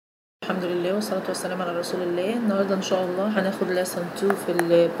الحمد لله والصلاة والسلام على رسول الله. النهاردة ان شاء الله هناخد lesson 2 في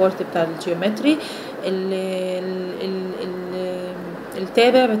البارت بتاع الجيومتري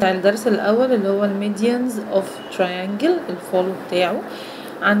التابع بتاع الدرس الاول اللي هو الميديانز اوف تراينجل الفولو بتاعه.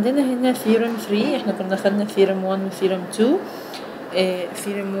 عندنا هنا ثيورم 3، احنا كنا خدنا ثيورم 1 وثيورم 2.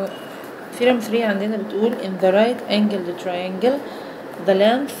 ثيورم 3 عندنا بتقول in the right angled triangle the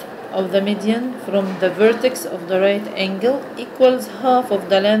length of the median from the vertex of the right angle equals half of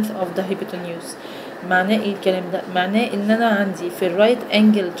the length of the hypotenuse. معناه ايه الكلام ده؟ معناه ان انا عندي في الرايت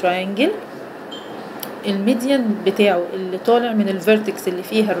انجل تراينجل الميديان بتاعه اللي طالع من الفيرتكس اللي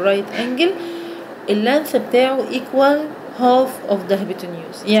فيها الرايت انجل اللانث بتاعه equal half of the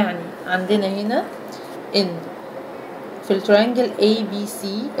hypotenuse. يعني عندنا هنا ان في التراينجل ABC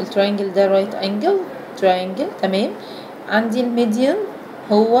التراينجل ده رايت انجل تراينجل، تمام؟ عندي الميديان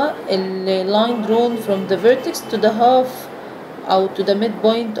هو line drawn from the vertex to the half أو to the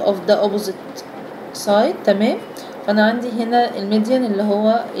midpoint of the opposite side، تمام؟ فأنا عندي هنا الميديان اللي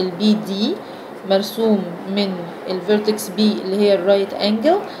هو BD مرسوم من الفيرتكس B اللي هي الرايت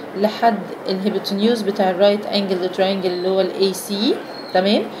انجل لحد الهيبوتنيوز بتاع الرايت انجل تراينجل اللي هو AC،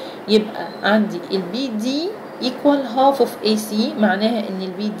 تمام؟ يبقى عندي BD equal half of AC، معناها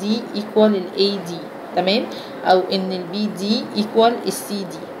ان BD equal AD، تمام؟ او ان BD equal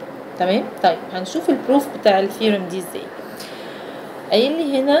CD، تمام؟ طيب هنشوف البروف بتاع الثيورم دي ازاي. قايل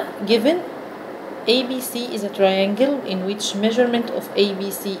لي هنا given ABC is a triangle in which measurement of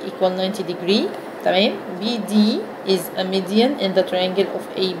ABC equal 90 degree، تمام؟ BD is a median in the triangle of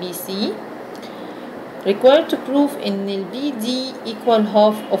ABC. required to prove ان BD equal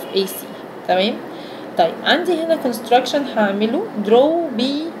half of AC، تمام؟ طيب عندي هنا construction هعمله draw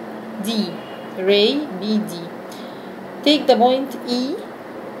BD ray BD take the point E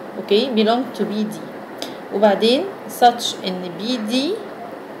okay belong to BD وبعدين such ان BD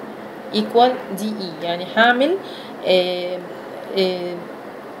equal DE، يعني هعمل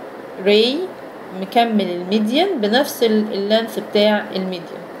ray مكمل الميديان بنفس اللانث بتاع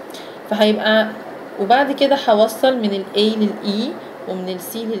الميديان، فهيبقى وبعد كده هوصل من ال A لل E ومن ال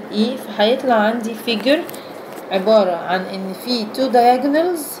C لل E، فهيطلع عندي figure عبارة عن ان في two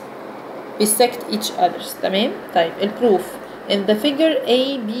diagonals bisect each other، تمام؟ طيب البروف in the figure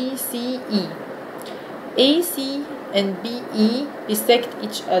ABCE AC and BE bisect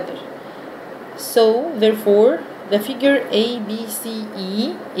each other, so therefore the figure ABCE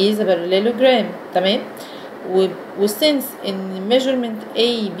is a parallelogram، تمام؟ since in measurement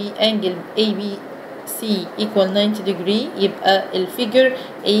AB angle ABC equal 90 degree يبقى الفيجر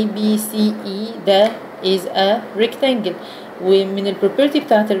ABCE ده is a rectangle، ومن البروبرتي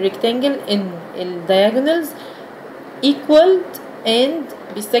بتاعت الريكتانجل ان الدياجونالز equaled and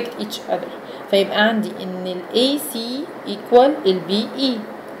bisect each other، فيبقى عندي ان ال AC equal ال BE،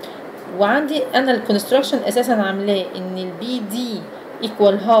 وعندي انا الكونستراكشن اساسا عاملاه ان ال BD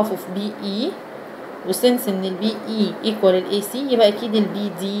equal half of BE، وسنس ان ال BE equal ال AC يبقى اكيد ال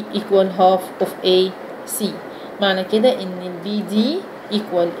BD equal half of AC، معنى كده ان ال BD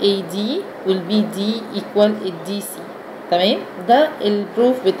equal AD وال BD equal ال DC، تمام؟ ده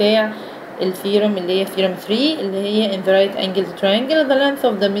البروف بتاع الثيورم اللي هي ثيورم 3 اللي هي in the right angled triangle the length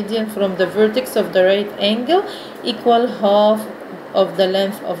of the median from the vertex of the right angle equal half of the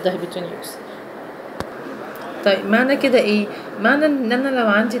length of the hypotenuse. طيب معنى كده ايه؟ معنى ان انا لو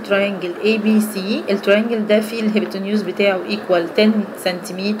عندي تراينجل ABC التراينجل ده فيه الهيبوتنيوز بتاعه equal 10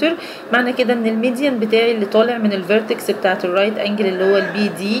 سنتيمتر، معنى كده ان الميديان بتاعي اللي طالع من الفيرتكس بتاعت الرايت انجل اللي هو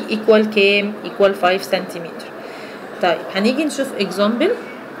BD equal كام؟ equal 5 سنتيمتر. طيب هنيجي نشوف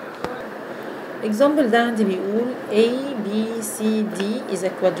example ده عندي بيقول ABCD is a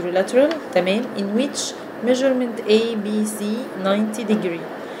quadrilateral، تمام؟ in which measurement ABC 90 degree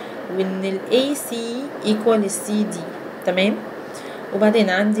وان ال AC equal CD، تمام؟ وبعدين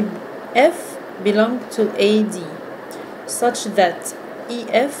عندي F belong to AD such that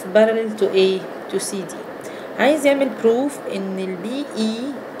EF parallel to A to CD. عايز يعمل proof ان ال BE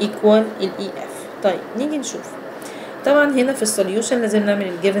equal ال EF. طيب نيجي نشوف. طبعا هنا في السوليوشن لازم نعمل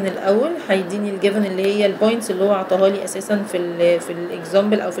الجيفن الاول، هيديني الجيفن اللي هي البوينتس اللي هو عطاها لي اساسا في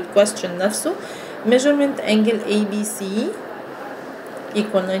الاكزامبل او في الكويستشن نفسه. measurement angle ABC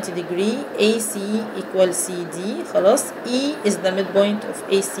equal 90 degree AC equal CD، خلاص E is the midpoint of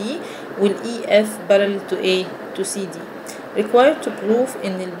AC وال EF parallel to A to CD. required to prove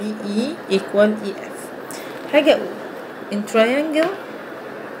ان ال BE equal EF. حاجة اقول in triangle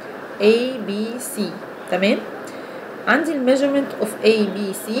ABC، تمام؟ عندي الميجرمنت اوف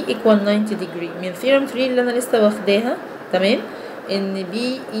ABC equal 90 degree من theorem 3 اللي انا لسه واخداها، تمام؟ ان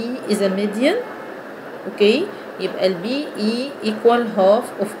BE is a median، اوكي؟ يبقى ال BE equal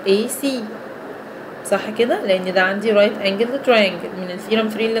half of AC، صح كده؟ لأن ده عندي right angled triangle من الثيرم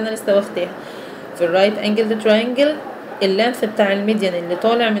 3 اللي أنا لسه واخداها. في الرايت angled triangle اللينث بتاع الميديان اللي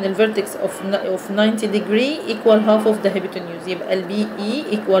طالع من الفيرتكس of 90 degree equal half of the hypotenuse، يبقى ال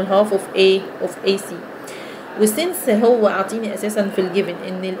BE equal half of AC. وسنس هو عاطيني اساسا في الجيفن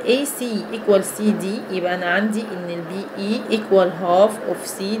ان ال AC equal CD، يبقى انا عندي ان ال BE equal half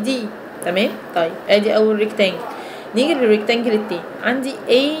of CD. تمام. طيب ادي اول ريكتانجل. نيجي للريكتانجل التاني. عندي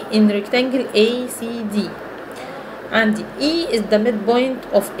A in rectangle ACD، عندي E is the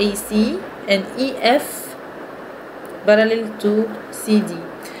midpoint of AC and EF parallel to CD.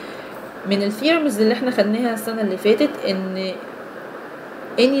 من الثيرمز اللي احنا خدناها السنة اللي فاتت ان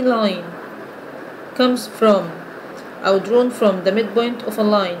any line comes from or drawn from the midpoint of a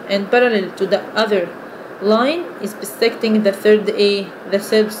line and parallel to the other line is bisecting the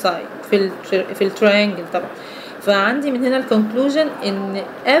third side في التريانجل طبعا. فعندي من هنا الكونكلوجن ان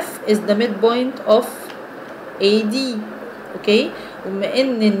F is the midpoint of AD. اوكي. وبما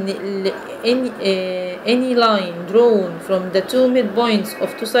ان any line drawn from the two midpoints of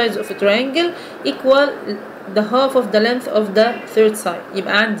two sides of a triangle equal the half of the length of the third side،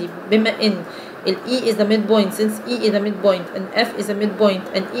 يبقى عندي بما ان ال E is the midpoint, since E is the midpoint and F is the midpoint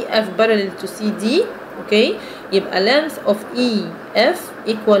and EF parallel to CD، okay، يبقى length of EF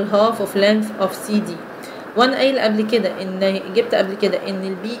equal half of length of CD. وانا قايل قبل كده ان جبت قبل كده ان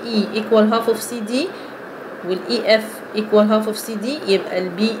ال BE equal half of CD وال EF equal half of CD، يبقى ال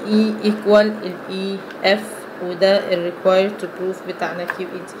BE equal ال EF، وده ال required to prove بتاعنا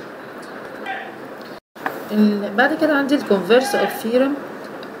QED. بعد كده عندي ال converse of theorem.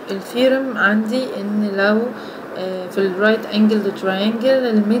 الثيرم عندي ان لو في الرايت انجل تراينجل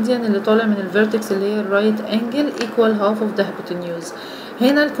الميديان اللي طالع من الفيرتكس اللي هي الرايت انجل equal half of the hypotenuse.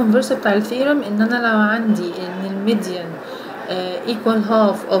 هنا الكونفرس بتاع الثيرم ان انا لو عندي ان الميديان equal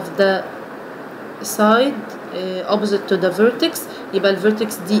half of the side opposite to the vertex، يبقى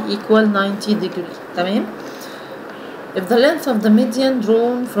الفيرتكس دي equal 90 degree. تمام. If the length of the median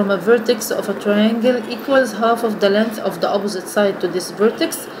drawn from a vertex of a triangle equals half of the length of the opposite side to this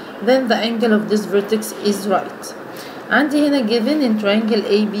vertex, then the angle of this vertex is right. عندي هنا given in triangle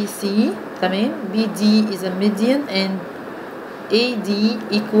ABC، تمام، BD is a median and AD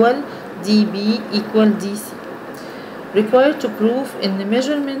equal DB equal DC. Required to prove in the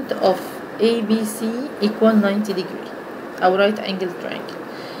measurement of ABC equal 90 degree أو right angle triangle.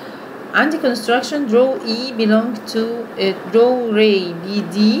 عندي construction draw E belong to draw ray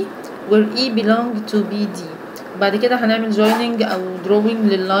BD where E belong to BD. بعد كده هنعمل joining أو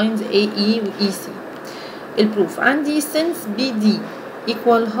drawing للlines AE و EC. البروف عندي since BD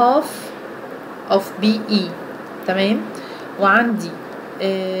equal half of BE، تمام، وعندي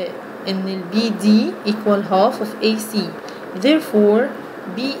إن ال BD equal half of AC therefore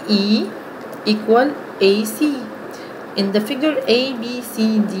BE equal AC. In the figure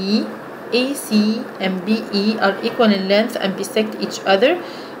ABCD, AC and BE are equal in length and bisect each other.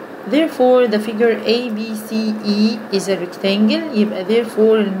 Therefore, the figure ABCE is a rectangle. يبقى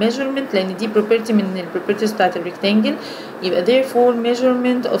therefore measurement، لأن دي property من properties بتاعت rectangle، يبقى therefore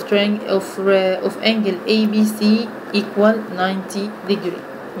measurement of angle ABC equal 90 degree.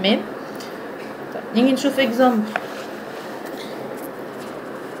 تمام. طيب نيجي نشوف example.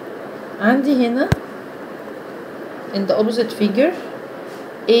 عندي هنا in the opposite figure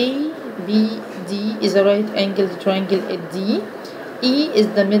ABD is a right angled triangle at D. E is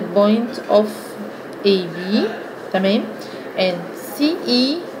the midpoint of AB، تمام، and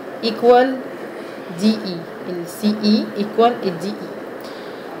CE equal DE. ال CE equal DE.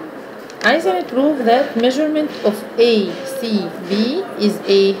 عايزة prove that measurement of ACB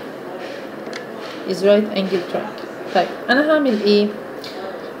is right angled triangle. طيب أنا هعمل إيه؟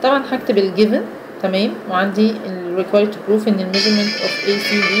 طبعا هكتب ال given، تمام، وعندي ال required to prove in the measurement of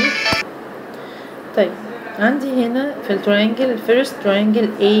ACB. طيب عندي هنا في التريانجل first triangle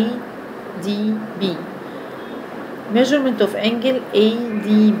ADB measurement of angle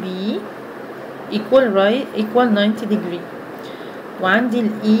ADB equal 90 degree. وعندي ال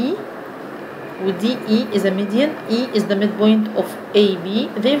E و DE is a median. E is the midpoint of AB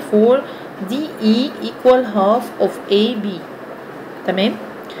therefore DE equal half of AB. تمام.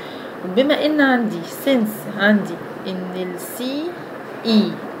 بما ان عندي since عندي ان ال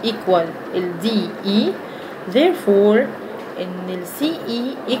CE equal ال DE therefore ان ال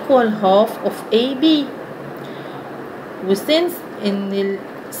CE equal half of AB. و since ان ال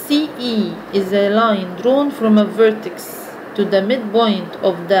CE is a line drawn from a vertex to the midpoint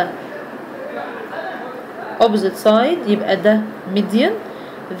of the opposite side، يبقى ده median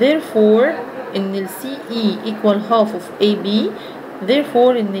therefore ان ال CE equal half of AB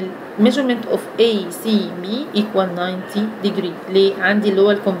therefore ان ال measurement of ACB equal 90 degree. ليه؟ عندي اللي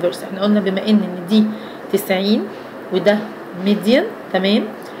هو الكونفرس. احنا قلنا بما ان دي 90 وده median تمام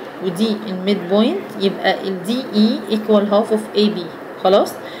ودي الميد بوينت يبقى ال DE equal half of AB.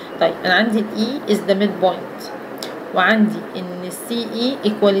 خلاص. طيب انا عندي ال E is the midpoint وعندي ان ال CE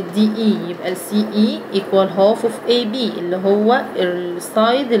equal ال DE يبقى ال CE equal half of AB اللي هو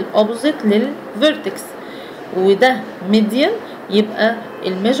السايد الأوبوزيت للفيرتكس وده median يبقى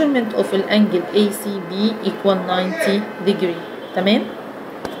ال measurement of الانجل ACB equal 90 degree. تمام.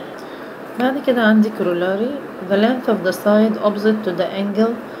 بعد كده عندي corollary the length of the side opposite to the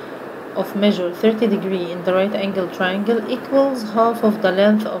angle of measure 30 degree in the right angle triangle equals half of the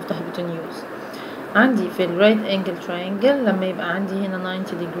length of the hypotenuse. عندي في ال right angle triangle لما يبقى عندي هنا 90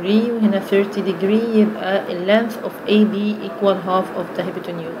 degree وهنا 30 degree يبقى ال length of AB equal half of the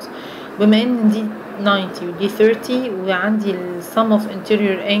hypotenuse. بما ان دي 90 ودي 30 وعندي ال sum of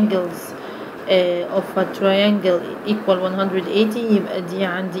interior angles of a triangle equal 180 يبقى دي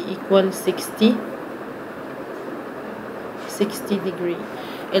عندي equal 60 degree.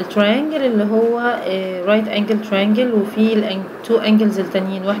 التراينجل اللي هو right angle triangle وفيه two angles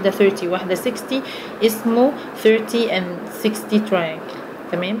التانيين واحدة 30 واحدة 60 اسمه 30 and 60 triangle.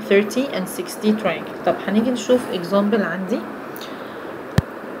 تمام 30 and 60 triangle. طب هنيجي نشوف example.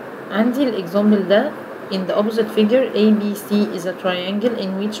 عندي الإكزامبل ده in the opposite figure ABC is a triangle in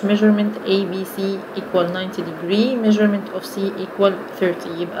which measurement ABC equal 90 degree measurement of C equal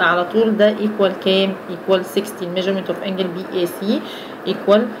 30 يبقى على طول ده equal كام؟ equal 60 measurement of angle BAC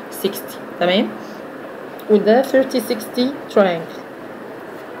equal 60. تمام. وده 30-60 triangle.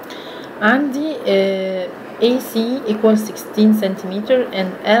 عندي AC equal 16 centimeter and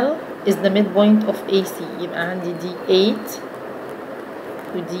L is the midpoint of AC يبقى عندي دي 8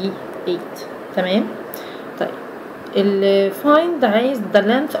 ودي 8. تمام. طيب ال find عايز the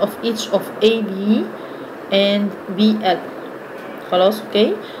length of each of AB and BL. خلاص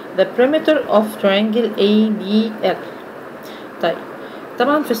اوكي. the perimeter of triangle ABL. طيب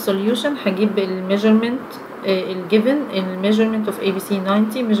طبعا في السوليوشن هجيب الميجرمنت الجيفن الميجرمنت of ABC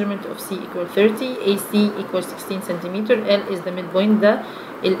 90 measurement of C equal 30 AC equal 16 centimeter L is the midpoint ده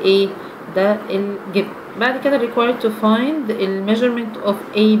ال A ده الجيفن. بعد كده required to find the measurement of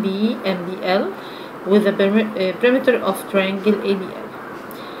AB and BL with the perimeter of triangle ABL.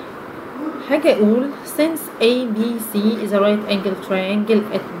 حاجة أقول since ABC is a right angle triangle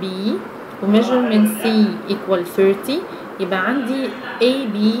at B و measurement C equal 30 يبقى عندي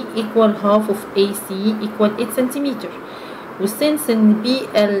AB equal half of AC equal 8 centimeter و since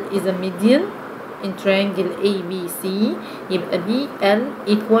BL is a median in triangle ABC يبقى BL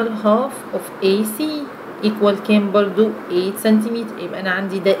equal half of AC equal كام برضو 8 سنتيمتر. يبقى أنا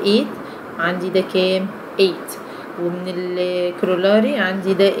عندي ده 8 عندي ده كام 8 ومن الكرولاري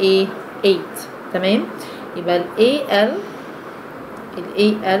عندي ده ايه 8. تمام. يبقى ال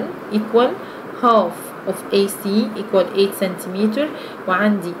AL equal half of AC equal 8 سنتيمتر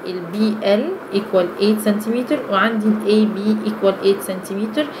وعندي ال BL equal 8 سنتيمتر وعندي ال AB equal 8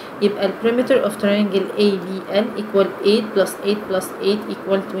 سنتيمتر. يبقى ال perimeter of triangle ABL equal 8 plus 8 plus 8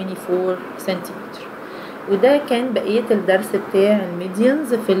 equal 24 سنتيمتر. وده كان بقية الدرس بتاع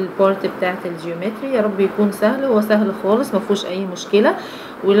الميديانز في البارت بتاعة الجيومتري. يا رب يكون سهل. هو سهل خالص مفهوش أي مشكلة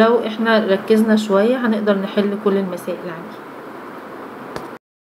ولو احنا ركزنا شوية هنقدر نحل كل المسائل عليه.